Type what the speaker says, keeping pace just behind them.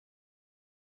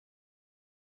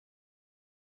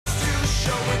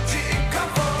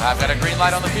I've got a green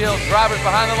light on the field. Drivers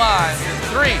behind the line.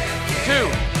 3, 2,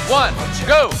 1,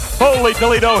 go. Holy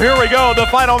Toledo, here we go. The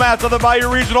final match of the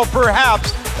Bayou Regional,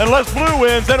 perhaps, unless blue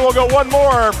wins, then we'll go one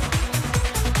more.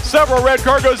 Several red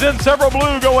cargoes in, several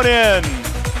blue going in.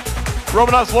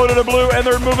 Robotics loaded a blue, and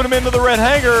they're moving them into the red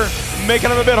hangar, making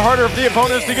them a bit harder for the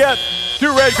opponents to get.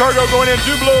 2 red cargo going in,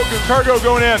 2 blue cargo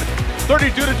going in.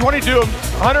 32 to 22,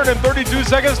 132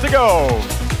 seconds to go.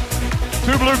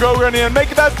 2 blue going in,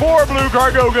 making that 4 blue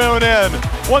cargo going in.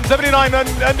 179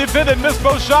 undefended, missed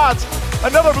both shots.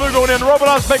 Another blue going in,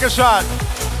 Robotics make a shot.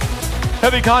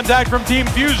 Heavy contact from Team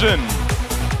Fusion.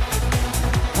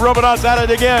 Robotics at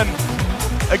it again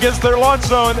against their launch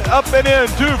zone, up and in,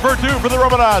 2 for 2 for the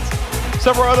Robotics.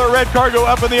 Several other red cargo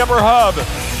up in the upper hub.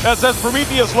 SS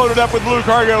Prometheus loaded up with blue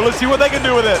cargo. Let's see what they can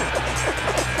do with it.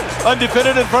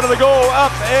 Undefended in front of the goal,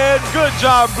 up and good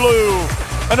job, blue.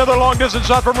 Another long distance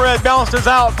shot from red, bounced us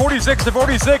out, 46 to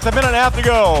 46, a minute and a half to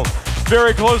go.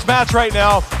 Very close match right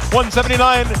now.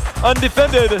 179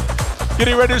 undefended,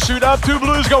 getting ready to shoot up. 2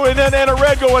 blues going in and a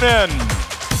red going in.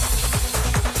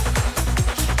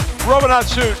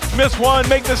 Robotics shoot, miss 1,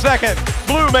 make the second.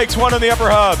 Blue makes 1 in the upper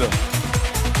hub.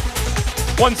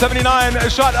 179, a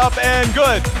shot up and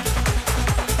good.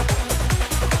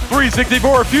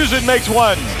 364, Fusion makes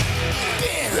 1.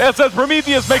 SS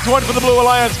Prometheus makes 1 for the Blue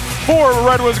Alliance. 4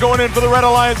 red ones going in for the Red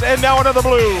Alliance, and now another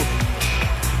blue.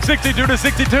 62 to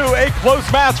 62, a close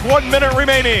match, 1 minute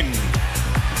remaining.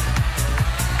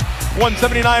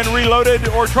 179 reloaded,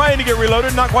 or trying to get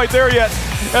reloaded, not quite there yet.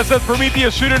 SS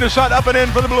Prometheus shooting a shot up and in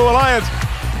for the Blue Alliance.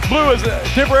 Blue is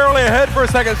temporarily ahead for a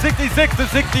second, 66 to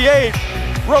 68.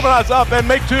 Robotics up and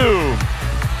make 2.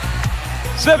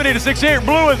 70 to 68,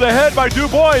 blue is ahead by 2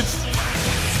 points.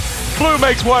 Blue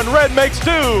makes 1, red makes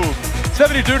 2.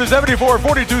 72 to 74,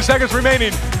 42 seconds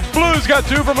remaining. Blue's got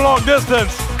 2 from a long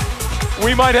distance.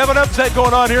 We might have an upset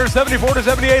going on here. 74 to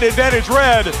 78, advantage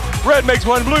red. Red makes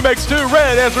 1, blue makes 2.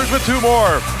 Red answers with 2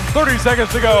 more. 30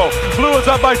 seconds to go. Blue is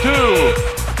up by 2.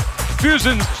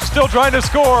 Fusion's still trying to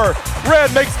score.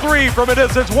 Red makes 3 from a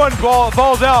distance. 1 ball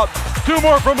falls out. 2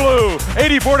 more from blue.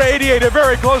 84 to 88, a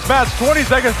very close match. 20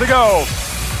 seconds to go.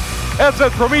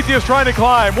 SS Prometheus trying to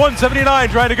climb. 179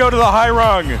 trying to go to the high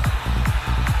rung.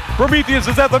 Prometheus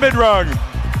is at the mid rung.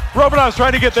 Robotics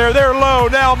trying to get there. They're low,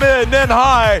 now mid, then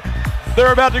high.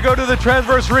 They're about to go to the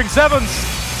transverse ring. 7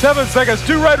 seconds.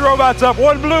 2 red robots up,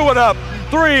 1 blue one up.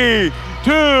 3,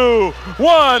 2,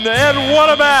 1, and what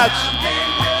a match.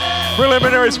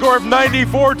 Preliminary score of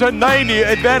 94 to 90.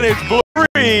 Advantage blue.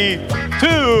 3,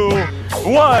 2,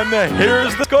 1.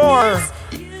 Here's the score.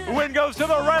 Win goes to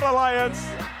the Red Alliance.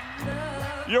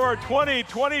 Your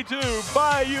 2022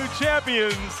 Bayou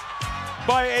champions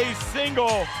by a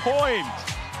single point.